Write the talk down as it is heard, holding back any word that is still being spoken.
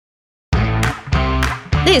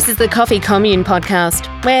This is the Coffee Commune podcast,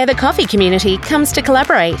 where the coffee community comes to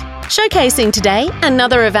collaborate, showcasing today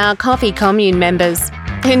another of our Coffee Commune members.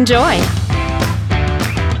 Enjoy.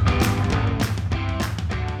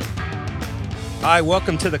 Hi,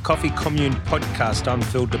 welcome to the Coffee Commune podcast. I'm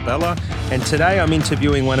Phil DeBella, and today I'm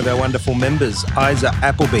interviewing one of our wonderful members, Aiza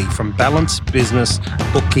Appleby from Balance Business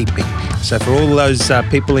Bookkeeping. So for all those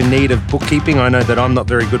people in need of bookkeeping, I know that I'm not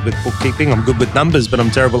very good with bookkeeping. I'm good with numbers, but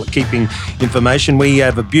I'm terrible at keeping information. We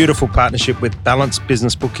have a beautiful partnership with Balance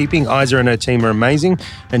Business Bookkeeping. Aiza and her team are amazing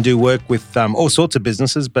and do work with all sorts of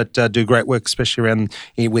businesses, but do great work, especially around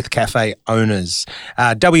with cafe owners.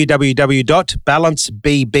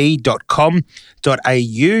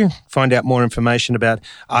 www.balancebb.com.au. Find out more information about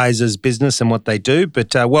Aiza's business and what they do.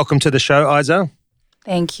 But welcome to the show, Aiza.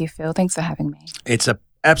 Thank you, Phil. Thanks for having me. It's an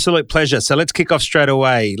absolute pleasure. So let's kick off straight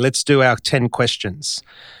away. Let's do our 10 questions.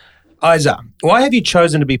 Aiza, why have you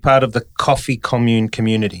chosen to be part of the Coffee Commune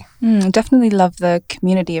community? Definitely love the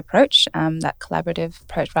community approach, that collaborative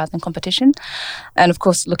approach rather than competition. And of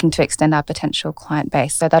course, looking to extend our potential client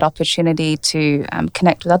base. So that opportunity to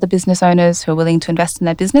connect with other business owners who are willing to invest in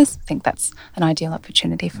their business, I think that's an ideal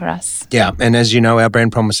opportunity for us. Yeah, and as you know, our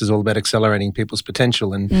brand promise is all about accelerating people's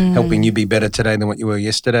potential and helping you be better today than what you were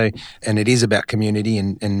yesterday. And it is about community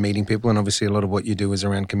and meeting people. And obviously a lot of what you do is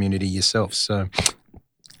around community yourself. So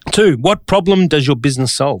 2, what problem does your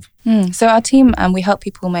business solve? So our team, we help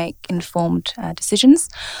people make informed decisions.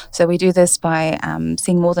 So we do this by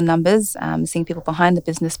seeing more than numbers, seeing people behind the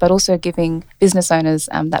business, but also giving business owners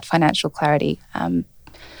that financial clarity.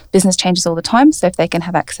 Business changes all the time, so if they can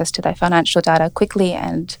have access to their financial data quickly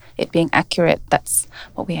and it being accurate, that's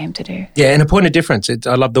what we aim to do. Yeah, and a point of difference.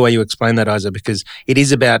 I love the way you explain that, Aiza, because it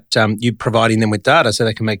is about you providing them with data so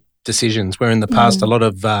they can make decisions, where in the past a lot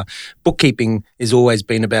of bookkeeping has always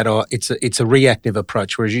been about it's a reactive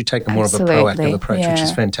approach, whereas you take more of a proactive approach, which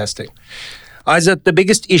is fantastic. Aiza, the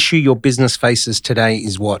biggest issue your business faces today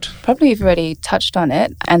is what? Probably you've already touched on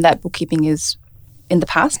it, and that bookkeeping is in the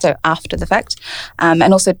past, so after the fact,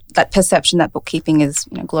 and also that perception that bookkeeping is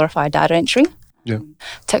glorified data entry. Yeah.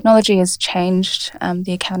 Technology has changed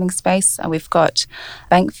the accounting space. We've got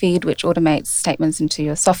Bank Feed, which automates statements into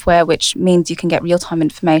your software, which means you can get real-time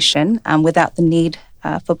information without the need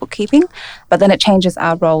for bookkeeping. But then it changes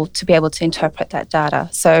our role to be able to interpret that data.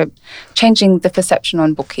 So changing the perception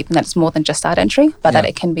on bookkeeping that it's more than just data entry, but that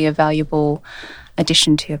it can be a valuable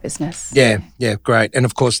addition to your business. Yeah, great. And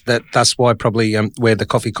of course, that's why probably where the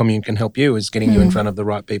Coffee Commune can help you is getting you in front of the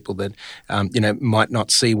right people that might not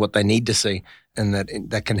see what they need to see, and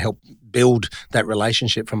that can help build that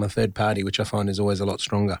relationship from a third party, which I find is always a lot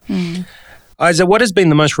stronger. Aiza, what has been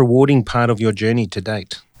the most rewarding part of your journey to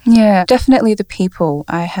date? Yeah, definitely the people.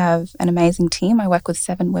 I have an amazing team. I work with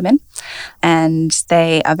 7 women, and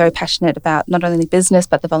they are very passionate about not only business,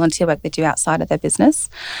 but the volunteer work they do outside of their business.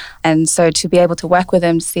 And so to be able to work with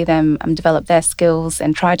them, see them develop their skills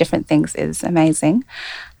and try different things is amazing.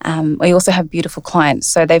 We also have beautiful clients.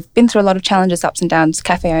 So they've been through a lot of challenges, ups and downs.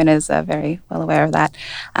 Cafe owners are very well aware of that.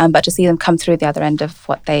 But to see them come through the other end of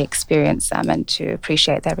what they experience and to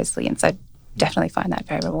appreciate their resilience, I definitely find that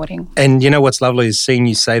very rewarding. And what's lovely is seeing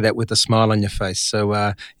you say that with a smile on your face.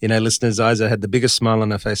 So, listeners, Aiza had the biggest smile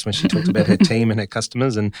on her face when she talked about her team and her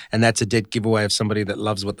customers, and that's a dead giveaway of somebody that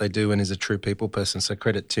loves what they do and is a true people person. So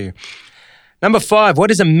credit to you. Number 5,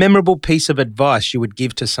 what is a memorable piece of advice you would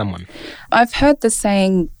give to someone? I've heard the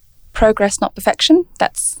saying, progress, not perfection.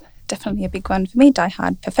 That's definitely a big one for me,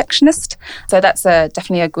 die-hard perfectionist. So that's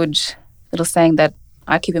definitely a good little saying that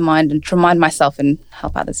I keep in mind and to remind myself and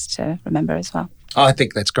help others to remember as well. I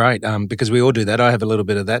think that's great because we all do that. I have a little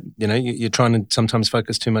bit of that. You're trying to sometimes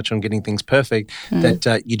focus too much on getting things perfect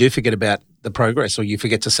that you do forget about the progress, or you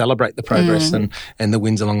forget to celebrate the progress and the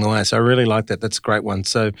wins along the way. So I really like that. That's a great one.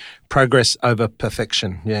 So progress over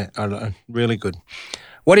perfection. Yeah, really good.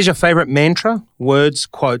 What is your favourite mantra, words,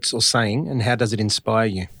 quotes or saying, and how does it inspire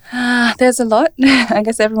you? There's a lot. I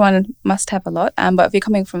guess everyone must have a lot. But if you're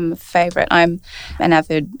coming from a favourite, I'm an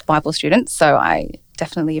avid Bible student, so I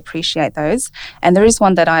definitely appreciate those. And there is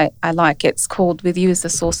one that I like. It's called, "With you is the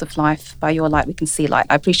source of life. By your light we can see light."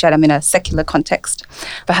 I appreciate I'm in a secular context.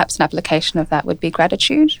 Perhaps an application of that would be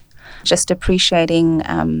gratitude. Just appreciating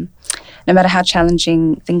no matter how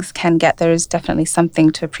challenging things can get, there is definitely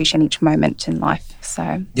something to appreciate each moment in life.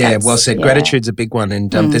 So yeah, well said. Yeah. Gratitude's a big one,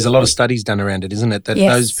 and there's a lot of studies done around it, isn't it? That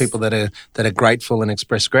those people that are grateful and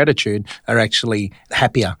express gratitude are actually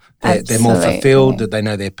happier. They're more fulfilled. That they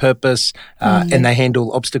know their purpose, and they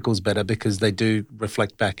handle obstacles better because they do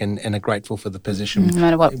reflect back and are grateful for the position, no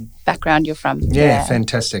matter what background you're from. Yeah,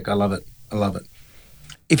 fantastic. I love it.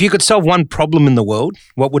 If you could solve one problem in the world,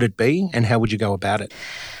 what would it be and how would you go about it?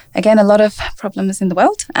 Again, a lot of problems in the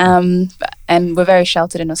world, and we're very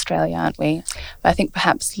sheltered in Australia, aren't we? But I think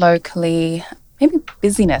perhaps locally, maybe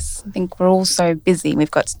busyness. I think we're all so busy.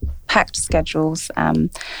 We've got packed schedules,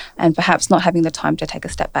 and perhaps not having the time to take a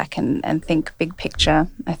step back and think big picture,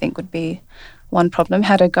 I think would be one problem.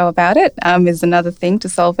 How to go about it is another thing to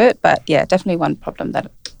solve it. But yeah, definitely one problem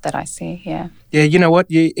that I see, yeah. Yeah, you know what?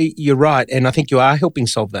 You're right. And I think you are helping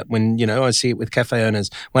solve that. When, I see it with cafe owners,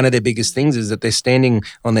 one of their biggest things is that they're standing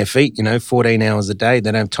on their feet, 14 hours a day.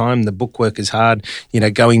 They don't have time. The bookwork is hard,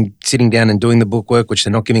 sitting down and doing the bookwork, which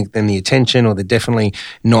they're not giving them the attention, or they're definitely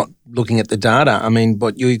not looking at the data. I mean,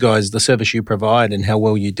 but you guys, the service you provide and how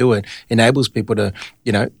well you do it enables people to,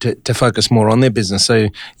 to focus more on their business. So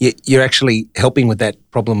you're actually helping with that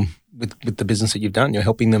problem with the business that you've done. You're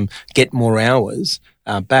helping them get more hours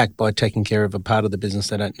back by taking care of a part of the business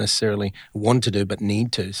they don't necessarily want to do but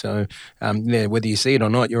need to. So, whether you see it or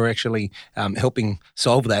not, you're actually helping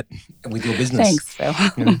solve that with your business. Thanks, Phil.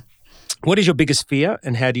 What is your biggest fear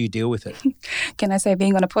and how do you deal with it? Can I say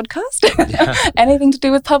being on a podcast? Yeah. Anything to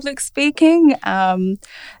do with public speaking?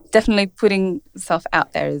 Definitely putting yourself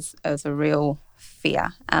out there is a real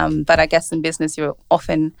fear. But I guess in business, you're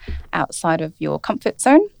often outside of your comfort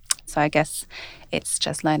zone. So I guess it's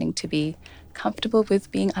just learning to be comfortable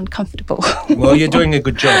with being uncomfortable. Well, you're doing a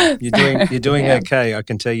good job. You're doing okay. I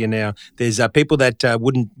can tell you now. There's people that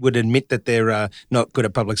would admit that they're not good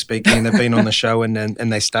at public speaking, and they've been on the show and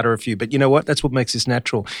they stutter a few. But you know what? That's what makes this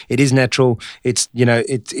natural. It is natural. It's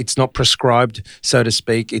it's not prescribed, so to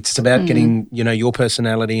speak. It's about getting your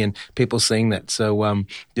personality and people seeing that. So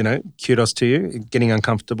kudos to you. Getting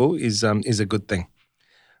uncomfortable is a good thing.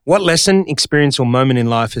 What lesson, experience, or moment in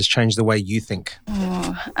life has changed the way you think?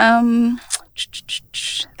 I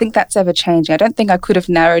think that's ever changing. I don't think I could have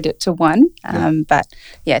narrowed it to one, but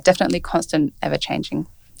yeah, definitely constant, ever changing.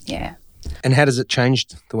 Yeah. And how does it change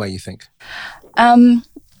the way you think?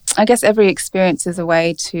 I guess every experience is a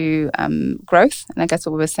way to growth. And I guess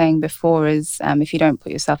what we were saying before is if you don't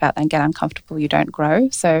put yourself out there and get uncomfortable, you don't grow.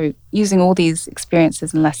 So using all these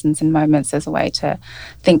experiences and lessons and moments as a way to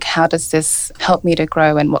think, how does this help me to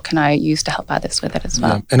grow and what can I use to help others with it as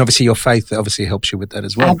well? Yeah. And obviously your faith obviously helps you with that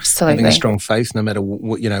as well. Absolutely. Having a strong faith, no matter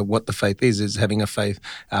what the faith is having a faith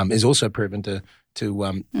is also proven to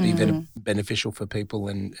be beneficial for people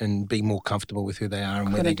and be more comfortable with who they are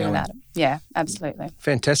and where they're going. Yeah, absolutely.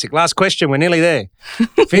 Fantastic. Last question. We're nearly there.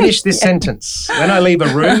 Finish this sentence. When I leave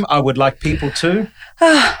a room, I would like people to...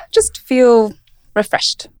 just feel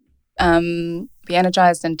refreshed, be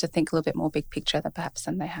energised and to think a little bit more big picture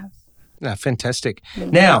than they have. Fantastic.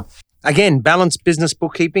 Now... Again, Balanced Business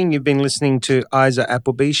Bookkeeping. You've been listening to Aiza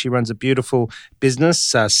Appleby. She runs a beautiful business,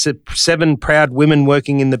 7 proud women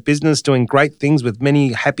working in the business, doing great things with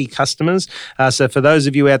many happy customers. So for those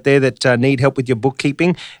of you out there that need help with your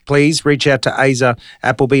bookkeeping, please reach out to Aiza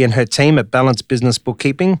Appleby and her team at Balanced Business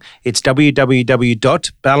Bookkeeping. It's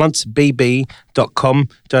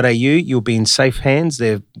www.balancebb.com.au. You'll be in safe hands.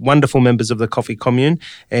 They're wonderful members of the Coffee Commune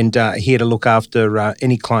and here to look after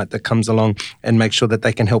any client that comes along and make sure that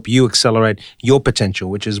they can help you accelerate your potential,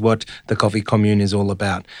 which is what the Coffee Commune is all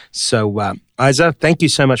about. So, Aiza, thank you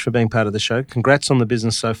so much for being part of the show. Congrats on the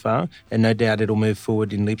business so far, and no doubt it'll move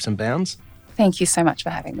forward in leaps and bounds. Thank you so much for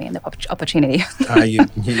having me and the opportunity.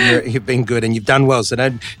 You've been good and you've done well, so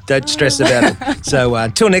don't stress about it. So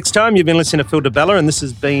until next time, you've been listening to Phil DeBella, and this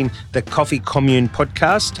has been the Coffee Commune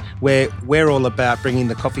podcast, where we're all about bringing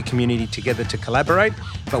the coffee community together to collaborate,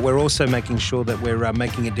 but we're also making sure that we're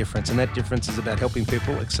making a difference, and that difference is about helping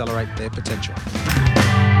people accelerate their potential.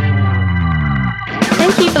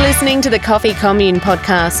 Thank you for listening to the Coffee Commune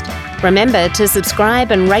podcast. Remember to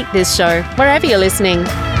subscribe and rate this show wherever you're listening.